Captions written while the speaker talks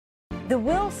The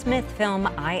Will Smith film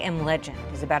I Am Legend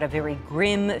is about a very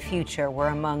grim future where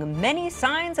among many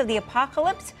signs of the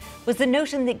apocalypse was the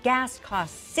notion that gas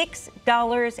costs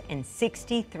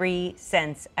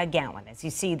 $6.63 a gallon, as you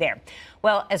see there.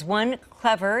 Well, as one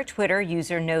clever Twitter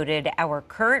user noted, our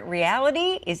current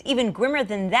reality is even grimmer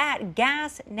than that.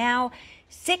 Gas now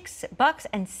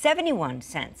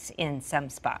 $6.71 in some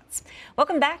spots.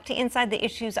 Welcome back to Inside the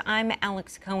Issues. I'm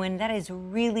Alex Cohen. That is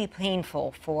really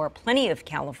painful for plenty of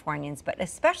Californians, but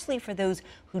especially for those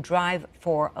who drive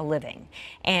for a living.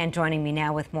 And joining me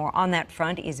now with more on that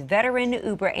front is veteran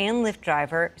Uber and Lyft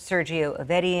driver Sergio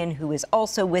Avedian, who is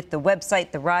also with the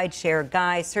website, the Rideshare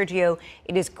Guy. Sergio,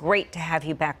 it is great to have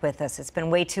you back with us. It's been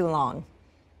way too long.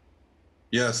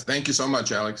 Yes, thank you so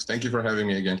much, Alex. Thank you for having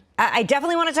me again. I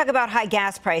definitely want to talk about high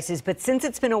gas prices, but since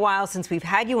it's been a while since we've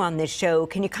had you on this show,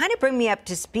 can you kind of bring me up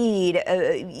to speed,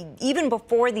 even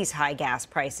before these high gas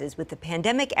prices, with the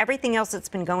pandemic, everything else that's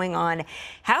been going on?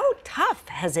 How tough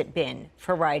has it been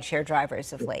for rideshare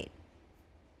drivers of late?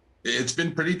 It's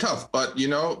been pretty tough, but,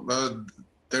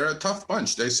 they're a tough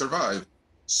bunch. They survive.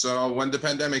 So when the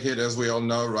pandemic hit, as we all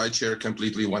know, rideshare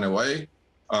completely went away.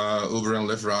 Uber and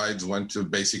Lyft rides went to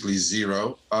basically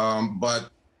zero.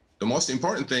 But the most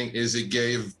important thing is it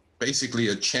gave basically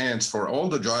a chance for all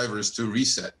the drivers to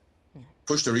reset,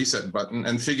 push the reset button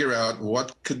and figure out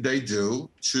what could they do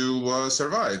to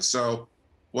survive. So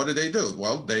what did they do?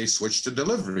 Well, they switched to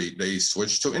delivery. They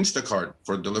switched to Instacart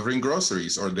for delivering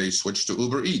groceries, or they switched to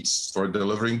Uber Eats for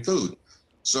delivering food.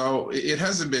 So it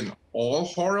hasn't been all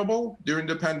horrible during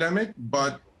the pandemic,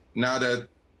 but now that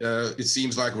it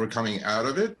seems like we're coming out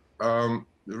of it,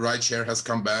 rideshare has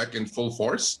come back in full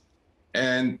force,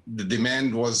 and the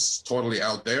demand was totally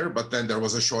out there, but then there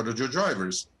was a shortage of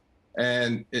drivers.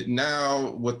 And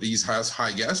now with these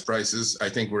high gas prices, I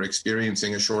think we're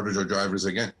experiencing a shortage of drivers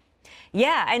again.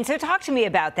 Yeah, and so talk to me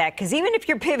about that, because even if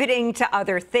you're pivoting to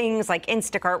other things like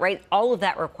Instacart, right, all of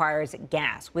that requires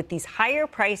gas. With these higher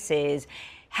prices,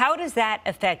 how does that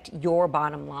affect your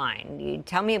bottom line?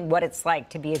 Tell me what it's like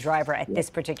to be a driver at this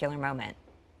particular moment.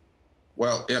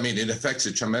 Well, I mean, it affects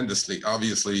it tremendously.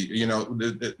 Obviously,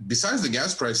 besides the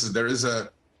gas prices, there is a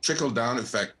trickle-down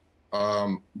effect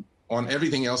on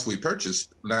everything else we purchase.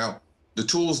 Now,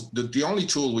 the only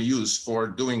tool we use for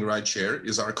doing rideshare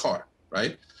is our car,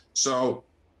 right? So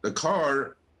the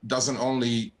car doesn't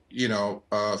only,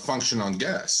 function on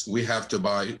gas. We have to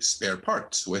buy spare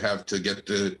parts. We have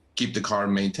to keep the car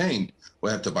maintained. We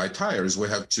have to buy tires. We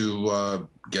have to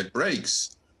get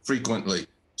brakes frequently.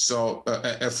 So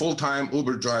a full-time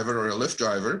Uber driver or a Lyft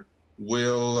driver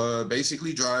will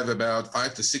basically drive about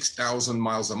 5,000 to 6,000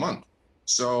 miles a month.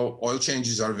 So oil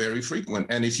changes are very frequent.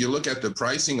 And if you look at the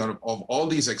pricing of all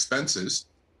these expenses,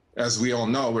 as we all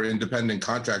know, we're independent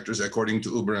contractors according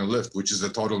to Uber and Lyft, which is a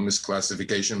total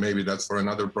misclassification. Maybe that's for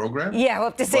another program. Yeah, we'll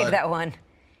have to save that one.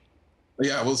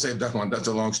 Yeah, we'll save that one. That's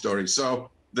a long story. So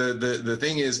the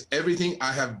thing is, everything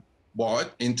I have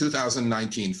bought in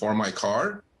 2019 for my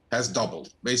car has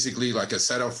doubled. Basically, like a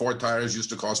set of 4 tires used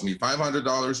to cost me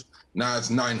 $500. Now it's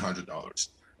 $900.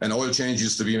 An oil change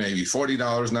used to be maybe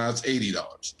 $40. Now it's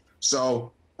 $80.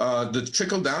 So the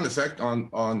trickle down effect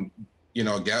on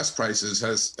gas prices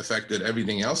has affected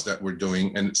everything else that we're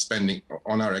doing and spending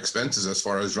on our expenses as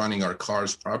far as running our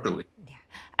cars properly. Yeah.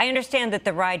 I understand that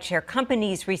the rideshare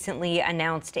companies recently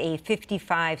announced a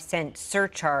 55-cent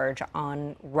surcharge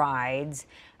on rides.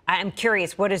 I'm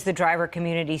curious, what has the driver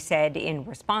community said in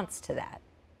response to that?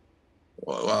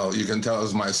 Well, you can tell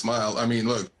it's my smile. I mean,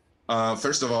 look,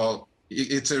 first of all,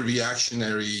 it's a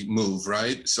reactionary move,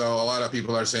 right? So a lot of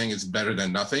people are saying it's better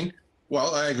than nothing.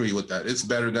 Well, I agree with that. It's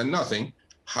better than nothing.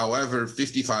 However,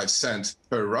 55 cents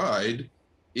per ride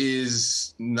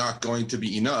is not going to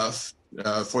be enough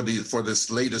for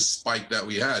this latest spike that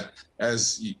we had.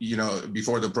 As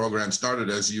before the program started,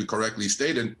 as you correctly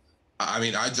stated, I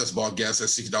mean, I just bought gas at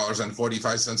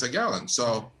 $6.45 a gallon.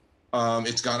 So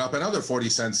it's gone up another 40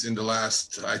 cents in the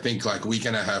last, I think, like week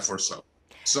and a half or so.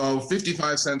 So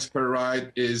 55 cents per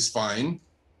ride is fine.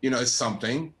 It's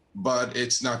something. But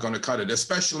it's not going to cut it,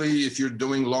 especially if you're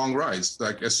doing long rides.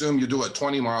 Like, assume you do a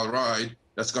 20-mile ride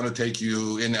that's going to take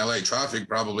you in LA traffic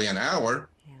probably an hour.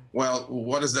 Yeah. Well,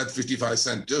 what does that 55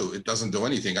 cent do? It doesn't do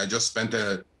anything. I just spent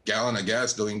a gallon of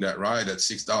gas doing that ride at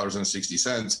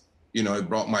 $6.60. It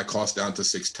brought my cost down to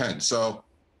 $6.10. So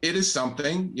it is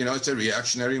something. It's a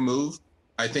reactionary move.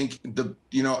 I think the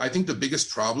biggest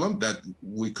problem that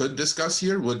we could discuss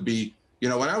here would be,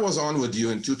 when I was on with you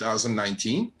in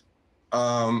 2019.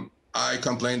 I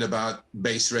complained about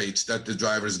base rates that the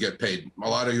drivers get paid. A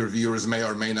lot of your viewers may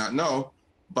or may not know,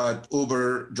 but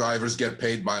Uber drivers get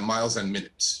paid by miles and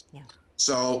minutes. Yeah.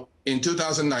 So In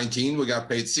 2019, we got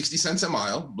paid 60 cents a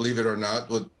mile, believe it or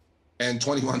not, and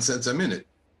 21 cents a minute.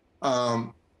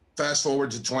 Fast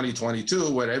forward to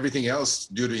 2022, where everything else,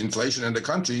 due to inflation in the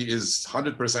country, is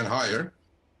 100% higher.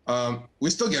 We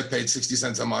still get paid 60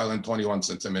 cents a mile and 21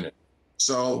 cents a minute.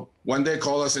 So when they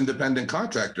call us independent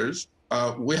contractors,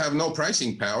 we have no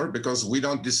pricing power because we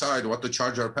don't decide what to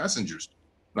charge our passengers.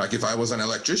 Like if I was an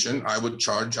electrician, I would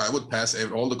pass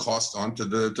all the costs on to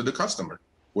the customer.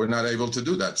 We're not able to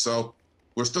do that. So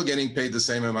we're still getting paid the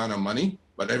same amount of money,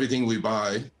 but everything we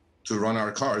buy to run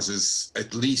our cars is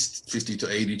at least 50 to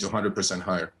 80 to 100%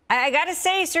 higher. I got to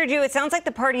say, Sergio, it sounds like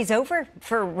the party's over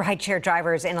for rideshare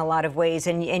drivers in a lot of ways.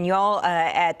 And y'all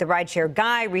at the Rideshare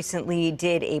Guy recently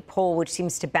did a poll which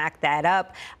seems to back that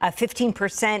up.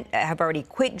 15% have already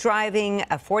quit driving.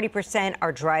 40%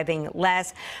 are driving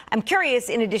less. I'm curious,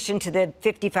 in addition to the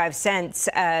 55 cents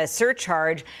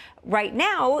surcharge, right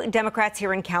now, Democrats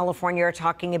here in California are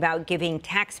talking about giving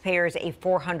taxpayers a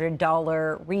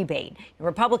 $400 rebate.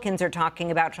 Republicans are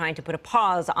talking about trying to put a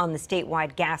pause on the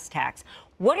statewide gas tax.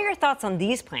 What are your thoughts on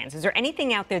these plans? Is there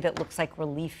anything out there that looks like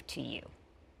relief to you?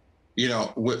 You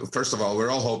know, first of all,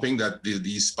 we're all hoping that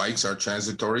these spikes are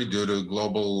transitory due to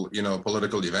global,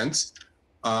 political events.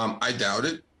 I doubt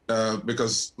it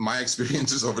because my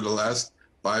experiences over the last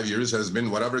 5 years has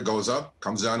been whatever goes up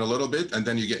comes down a little bit, and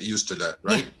then you get used to that,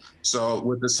 right? So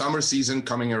with the summer season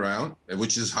coming around,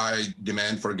 which is high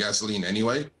demand for gasoline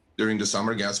anyway, during the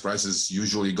summer, gas prices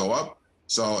usually go up.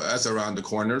 So that's around the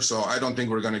corner. So I don't think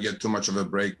we're going to get too much of a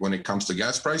break when it comes to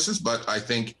gas prices. But I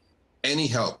think any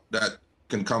help that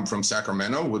can come from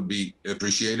Sacramento would be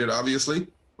appreciated, obviously.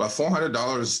 But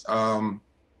 $400,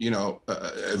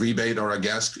 a rebate or a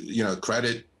gas,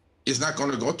 credit is not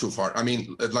going to go too far. I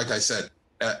mean, like I said,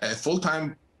 a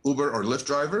full-time Uber or Lyft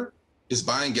driver is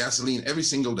buying gasoline every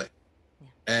single day.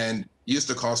 And used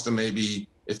to cost them maybe,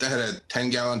 if they had a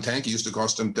 10-gallon tank, it used to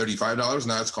cost them $35.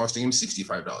 Now it's costing him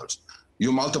 $65.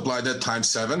 You multiply that times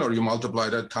 7 or you multiply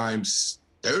that times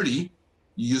 30,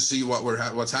 you see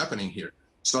what's happening here.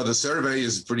 So the survey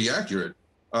is pretty accurate.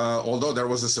 Although there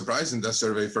was a surprise in that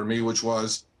survey for me, which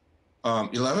was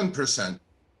 11%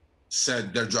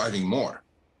 said they're driving more.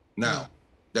 Now,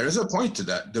 there is a point to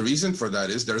that. The reason for that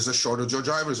is there's a shortage of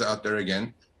drivers out there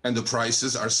again, and the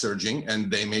prices are surging, and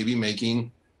they may be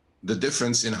making the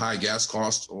difference in high gas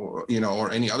costs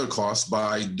or any other costs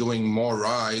by doing more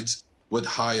rides with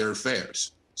higher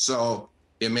fares. So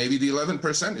it may be the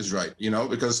 11% is right,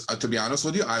 because to be honest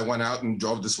with you, I went out and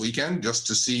drove this weekend just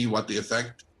to see what the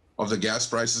effect of the gas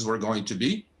prices were going to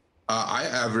be. I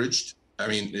averaged,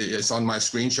 it's on my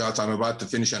screenshots. I'm about to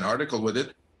finish an article with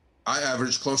it. I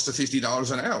averaged close to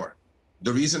 $50 an hour.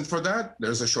 The reason for that,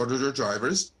 there's a shortage of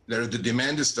drivers. The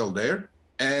demand is still there,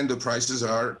 and the prices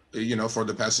are, for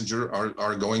the passenger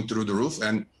are going through the roof.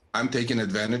 And I'm taking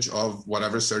advantage of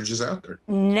whatever surge is out there.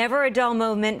 Never a dull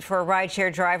moment for a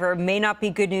rideshare driver. May not be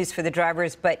good news for the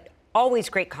drivers, but always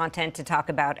great content to talk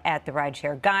about at the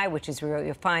Rideshare Guy, which is where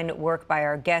you'll find work by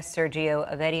our guest, Sergio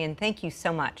Avedian. Thank you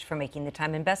so much for making the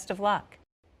time, and best of luck.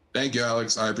 Thank you,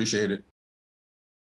 Alex. I appreciate it.